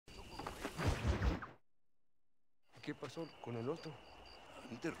¿Qué pasó con el otro?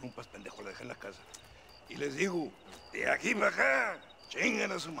 No interrumpas, pendejo, la dejé en la casa. Y les digo, de aquí para acá,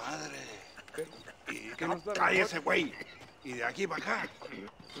 chingan a su madre. Y ¿Qué no, nos da cállese, güey. Y de aquí para acá,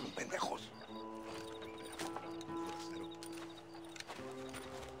 son pendejos.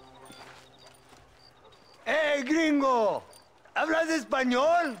 ¡Hey, gringo! ¿Hablas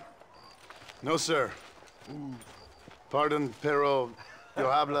español? No, sir. Pardon, pero yo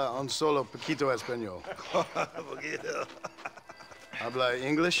habla un solo poquito español. Poquito. ¿Habla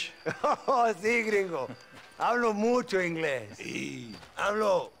English? Oh, sí, gringo. Hablo mucho inglés. Sí.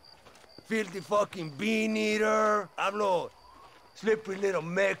 Hablo filthy fucking bean eater. Hablo slippery little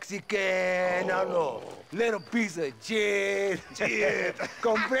Mexican. Hablo little piece of shit. Shit.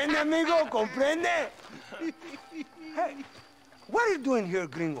 ¿Comprende, amigo? ¿Comprende? Hey, what are you doing here,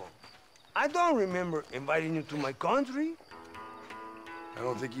 gringo? I don't remember inviting you to my country. I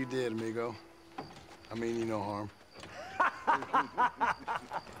don't think you did, amigo. I mean you no harm.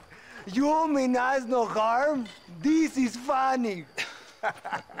 You mean us no harm? This is funny.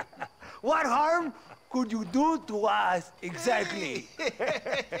 What harm could you do to us exactly?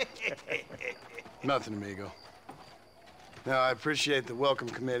 Nothing, amigo. Now, I appreciate the welcome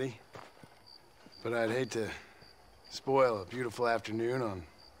committee, but I'd hate to spoil a beautiful afternoon on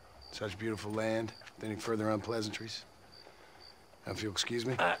such beautiful land with any further unpleasantries. Now, if you'll excuse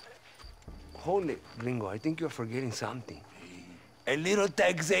me. Hold it, gringo. I think you're forgetting something. A little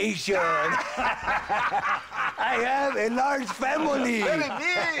taxation. I have a large family. Very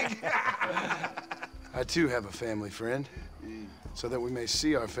big. I, too, have a family friend. So that we may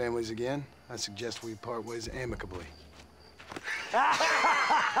see our families again, I suggest we part ways amicably.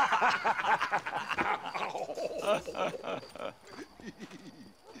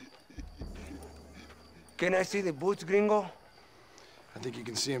 Can I see the boots, gringo? I think you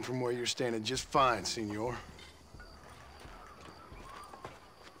can see him from where you're standing just fine, senor.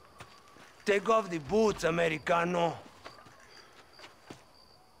 Take off the boots, Americano.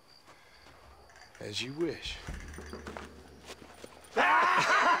 As you wish.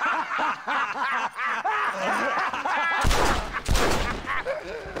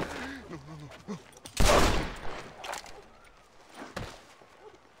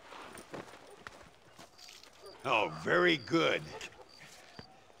 Oh, very good.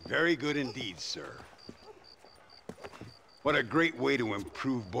 Very good indeed, sir. What a great way to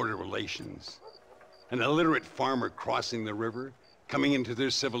improve border relations. An illiterate farmer crossing the river, coming into their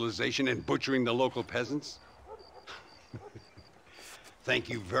civilization and butchering the local peasants? Thank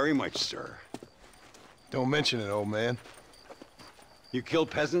you very much, sir. Don't mention it, old man. You kill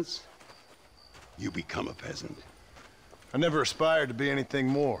peasants, you become a peasant. I never aspired to be anything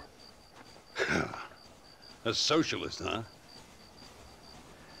more. A socialist, huh?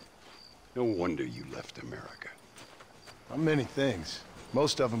 No wonder you left America. I'm many things.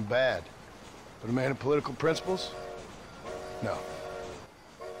 Most of them bad. But a man of political principles? No.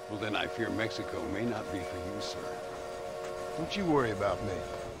 Well, then I fear Mexico may not be for you, sir. Don't you worry about me.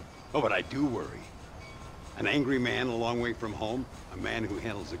 Oh, but I do worry. An angry man a long way from home, a man who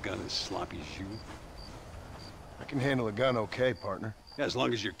handles a gun as sloppy as you. I can handle a gun okay, partner. Yeah, as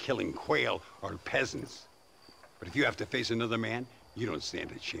long as you're killing quail or peasants. But if you have to face another man, you don't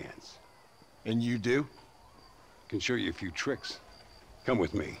stand a chance. And you do? Can show you a few tricks. Come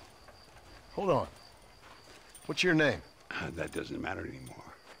with me. Hold on. What's your name? That doesn't matter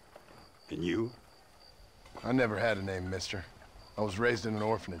anymore. And you? I never had a name, mister. I was raised in an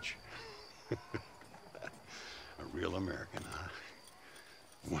orphanage. A real American, huh?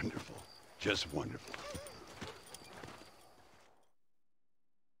 Wonderful. Just wonderful.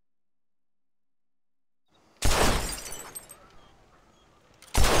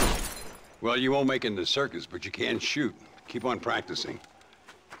 Well, you won't make it in the circus, but you can shoot. Keep on practicing.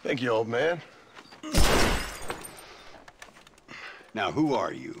 Thank you, old man. Now, who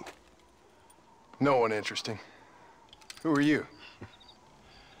are you? No one interesting. Who are you?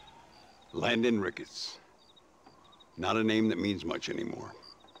 Landon Ricketts. Not a name that means much anymore.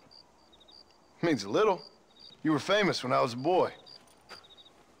 Means a little. You were famous when I was a boy.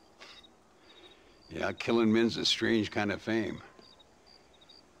 Yeah, killing men's a strange kind of fame.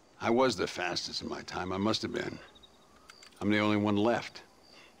 I was the fastest in my time. I must have been. I'm the only one left.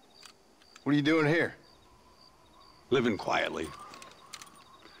 What are you doing here? Living quietly.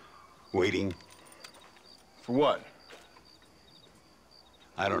 Waiting. For what?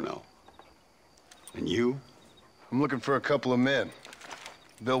 I don't know. And you? I'm looking for a couple of men.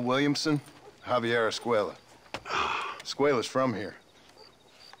 Bill Williamson, Javier Escuela. Escuela's from here.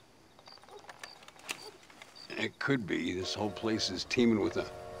 It could be. This whole place is teeming with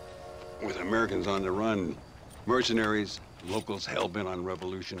Americans on the run. Mercenaries, locals hell-bent on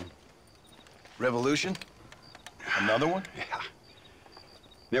revolution. Revolution? Another one? Yeah.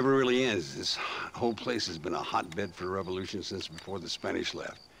 Never really ends. This whole place has been a hotbed for revolution since before the Spanish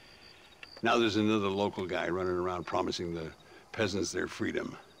left. Now there's another local guy running around promising the peasants their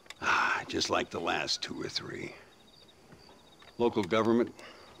freedom. Just like the last 2 or 3. Local government,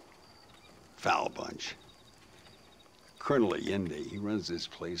 foul bunch. Colonel Allende, he runs this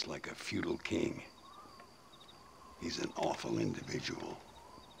place like a feudal king. He's an awful individual.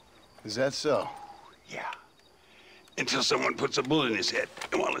 Is that so? Yeah. Until someone puts a bullet in his head.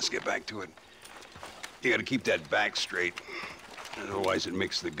 Come on, let's get back to it. You gotta keep that back straight. Otherwise it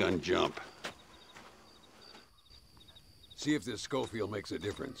makes the gun jump. See if this Schofield makes a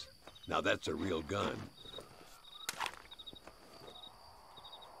difference. Now that's a real gun.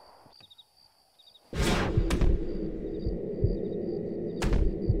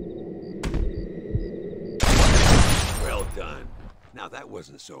 Well done. Now that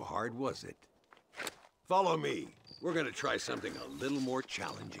wasn't so hard, was it? Follow me. We're gonna try something a little more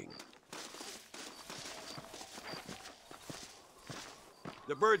challenging.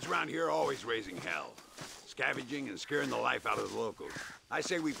 The birds around here are always raising hell. Scavenging and scaring the life out of the locals. I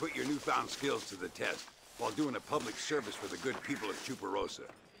say we put your newfound skills to the test while doing a public service for the good people of Chuparosa.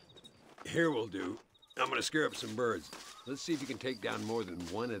 Here will do. I'm gonna scare up some birds. Let's see if you can take down more than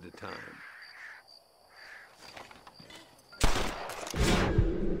one at a time.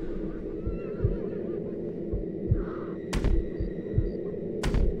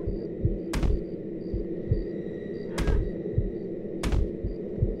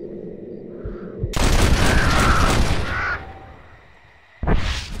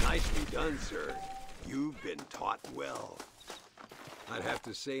 Sir, you've been taught well. I'd have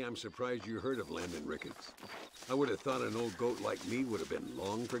to say I'm surprised you heard of Landon Ricketts. I would have thought an old goat like me would have been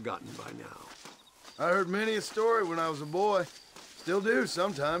long forgotten by now. I heard many a story when I was a boy. Still do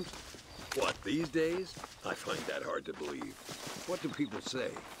sometimes. What, these days? I find that hard to believe. What do people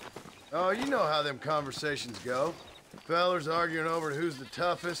say? Oh, you know how them conversations go. Fellers arguing over who's the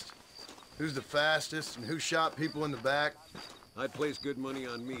toughest, who's the fastest, and who shot people in the back. I'd place good money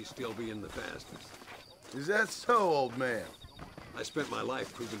on me still being the fastest. Is that so, old man? I spent my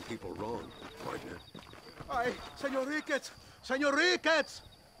life proving people wrong, partner. Ay, Señor Ricketts! Señor Ricketts!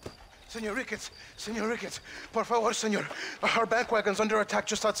 Señor Ricketts! Señor Ricketts! Por favor, señor. Our bank wagon's under attack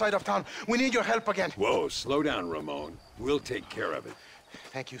just outside of town. We need your help again. Whoa, slow down, Ramon. We'll take care of it.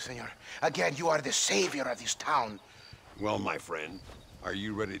 Thank you, señor. Again, you are the savior of this town. Well, my friend, are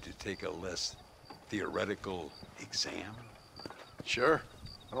you ready to take a less theoretical exam? Sure.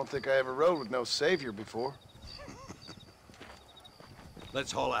 I don't think I ever rode with no savior before.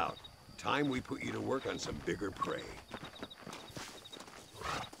 Let's haul out. Time we put you to work on some bigger prey.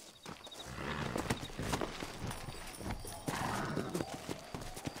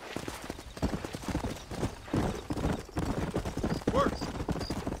 Work!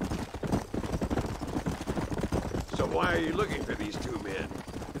 So why are you looking for these 2 men?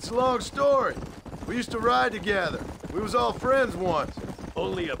 It's a long story. We used to ride together. We was all friends once.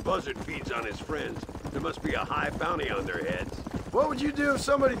 Only a buzzard feeds on his friends. There must be a high bounty on their heads. What would you do if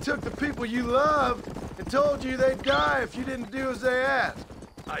somebody took the people you loved and told you they'd die if you didn't do as they asked?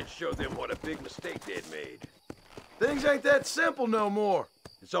 I'd show them what a big mistake they'd made. Things ain't that simple no more.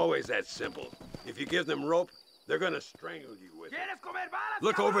 It's always that simple. If you give them rope, they're gonna strangle you with it.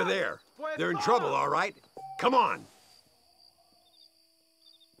 Look over there. They're in trouble, all right? Come on.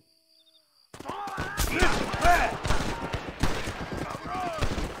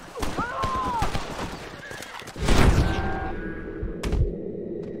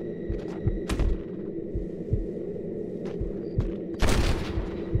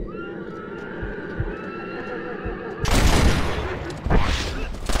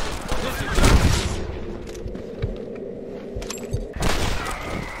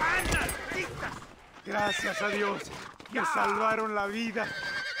 Gracias a Dios. Me salvaron la vida.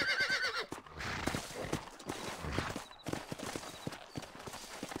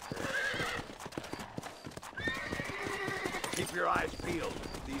 Keep your eyes peeled.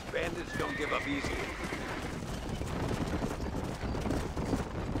 These bandits don't give up easily.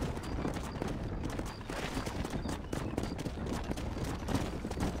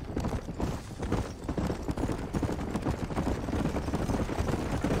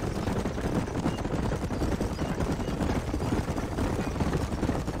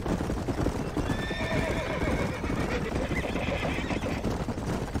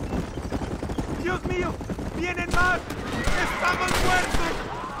 Dios mío, vienen más. Estamos muertos.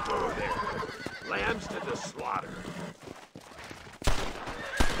 Go there. Lambs to the slaughter.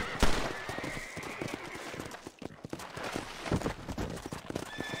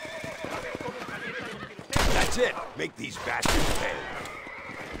 That's it. Make these bastards pay.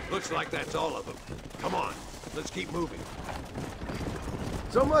 Looks like that's all of them. Come on, let's keep moving.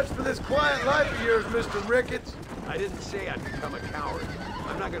 So much for this quiet life of yours, Mr. Ricketts. I didn't say I'd become a coward.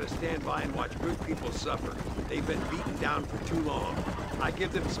 I'm not gonna stand by and watch good people suffer. They've been beaten down for too long. I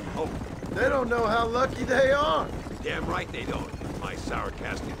give them some hope. They don't know how lucky they are. Damn right they don't, my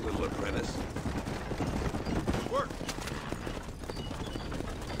sour-casted little apprentice. Work!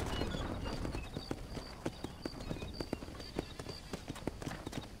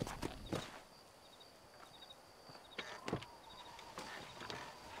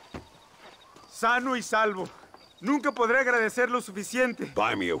 Sano y salvo. Nunca podré agradecer lo suficiente.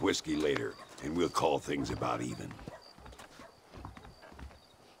 Buy me a whiskey later, and we'll call things about even.